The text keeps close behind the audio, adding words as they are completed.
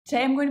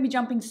Today I'm going to be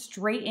jumping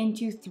straight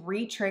into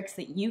 3 tricks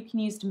that you can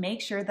use to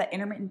make sure that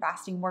intermittent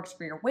fasting works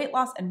for your weight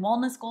loss and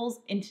wellness goals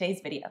in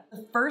today's video.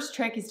 The first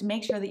trick is to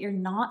make sure that you're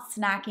not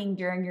snacking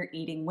during your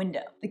eating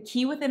window. The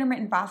key with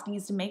intermittent fasting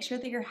is to make sure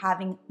that you're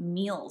having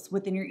meals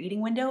within your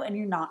eating window and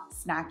you're not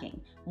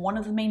snacking. One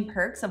of the main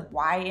perks of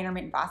why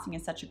intermittent fasting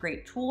is such a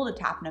great tool to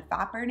tap into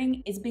fat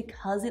burning is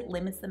because it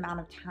limits the amount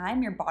of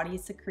time your body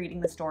is secreting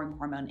the storing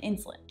hormone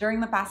insulin. During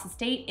the fasted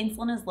state,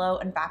 insulin is low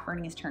and fat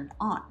burning is turned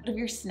on. But if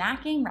you're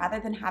snacking rather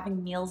than having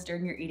meals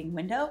during your eating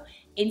window,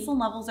 insulin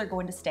levels are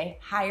going to stay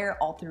higher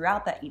all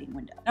throughout that eating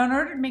window. Now, in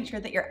order to make sure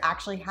that you're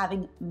actually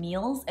having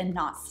meals and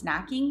not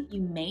snacking,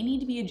 you may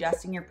need to be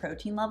adjusting your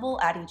protein level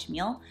at each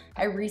meal.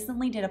 I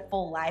recently did a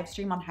full live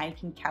stream on how you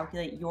can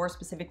calculate your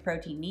specific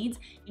protein needs.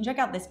 You can check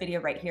out this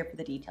video right here for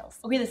the details.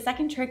 Okay, the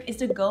second trick is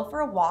to go for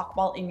a walk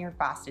while in your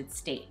fasted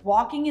state.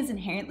 Walking is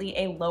inherently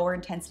a lower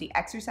intensity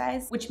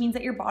exercise, which means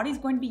that your body's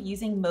going to be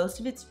using most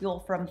of its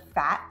fuel from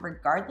fat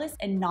regardless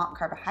and not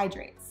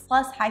carbohydrates.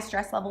 Plus, high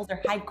stress levels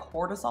or high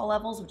cortisol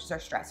levels, which is our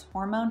stress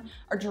hormone,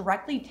 are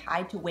directly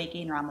tied to weight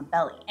gain around the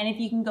belly. And if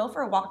you can go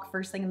for a walk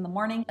first thing in the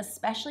morning,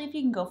 especially if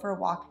you can go for a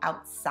walk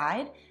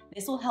outside,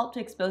 this will help to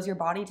expose your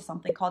body to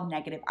something called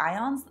negative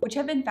ions, which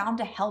have been found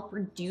to help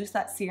reduce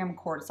that serum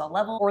cortisol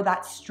level or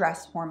that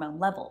stress hormone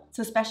level.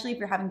 So especially if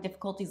you're having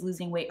difficulties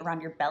losing weight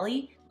around your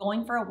belly,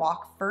 going for a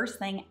walk first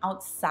thing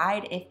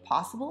outside if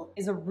possible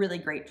is a really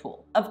great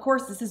tool. Of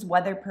course, this is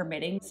weather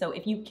permitting, so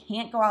if you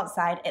can't go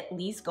outside, at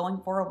least going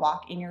for a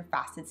walk in your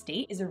fasted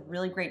state is a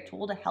really great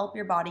tool to help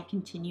your body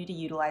continue to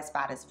utilize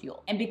fat as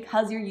fuel. And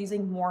because you're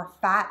using more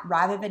fat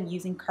rather than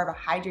using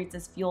carbohydrates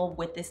as fuel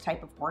with this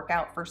type of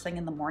workout first thing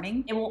in the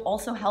morning, it will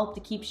also help to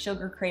keep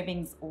sugar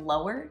cravings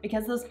lower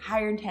because those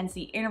higher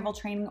intensity interval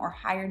training or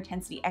higher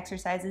intensity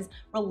exercises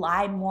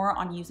rely more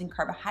on using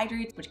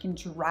carbohydrates, which can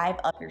drive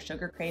up your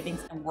sugar cravings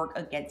and work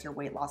against your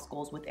weight loss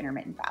goals with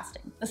intermittent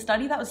fasting. The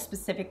study that was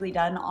specifically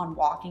done on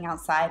walking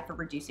outside for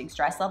reducing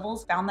stress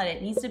levels found that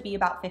it needs to be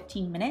about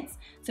 15 minutes.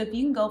 So if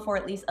you can go for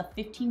at least a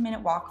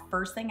 15-minute walk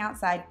first thing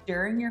outside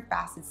during your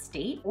fasted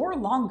state or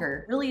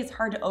longer, really it's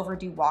hard to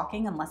overdo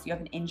walking unless you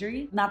have an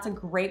injury. And that's a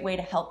great way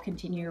to help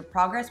continue your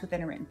progress with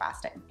intermittent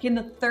fasting. Okay, and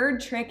the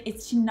third trick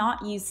is to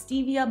not use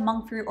stevia,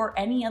 monk fruit, or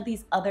any of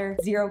these other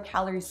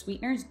zero-calorie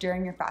sweeteners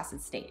during your fasted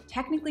state.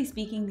 Technically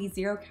speaking, these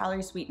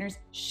zero-calorie sweeteners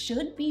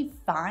should be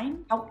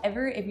fine.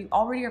 However, if you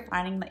already are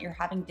finding that you're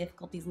having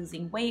difficulties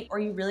losing weight or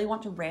you really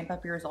want to ramp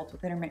up your results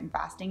with intermittent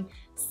fasting,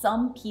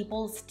 some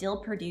people still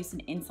produce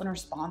an insulin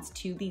response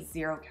to these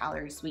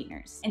zero-calorie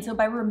sweeteners. And so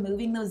by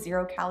removing those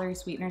zero-calorie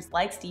sweeteners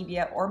like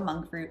stevia or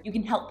monk fruit, you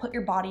can help put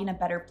your body in a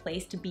better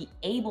place to be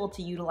able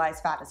to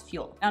utilize fat as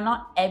fuel. Now,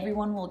 not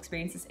everyone will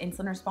experience this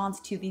insulin response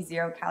to these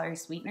zero-calorie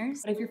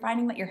sweeteners, but if you're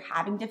finding that you're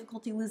having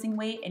difficulty losing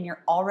weight and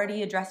you're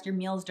already addressed your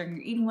meals during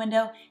your eating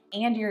window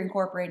and you're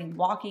incorporating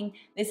walking,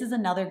 this is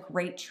another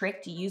great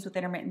trick to use with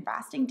intermittent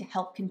fasting to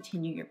help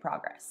continue your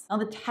progress. Now,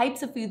 the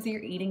types of foods that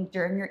you're eating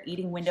during your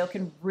eating window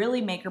can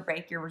really make or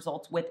break your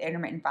results with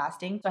intermittent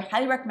fasting. So I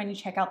highly recommend you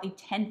check out the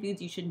 10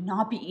 foods you should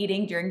not be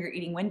eating during your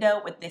eating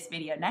window with this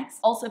video next.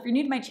 Also, if you're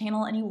new to my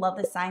channel and you love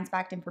this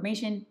science-backed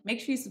information, make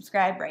sure you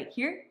subscribe right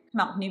here.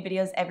 Come out with new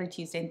videos every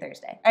Tuesday and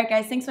Thursday. All right,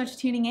 guys, thanks so much for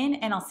tuning in,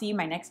 and I'll see you in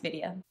my next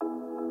video.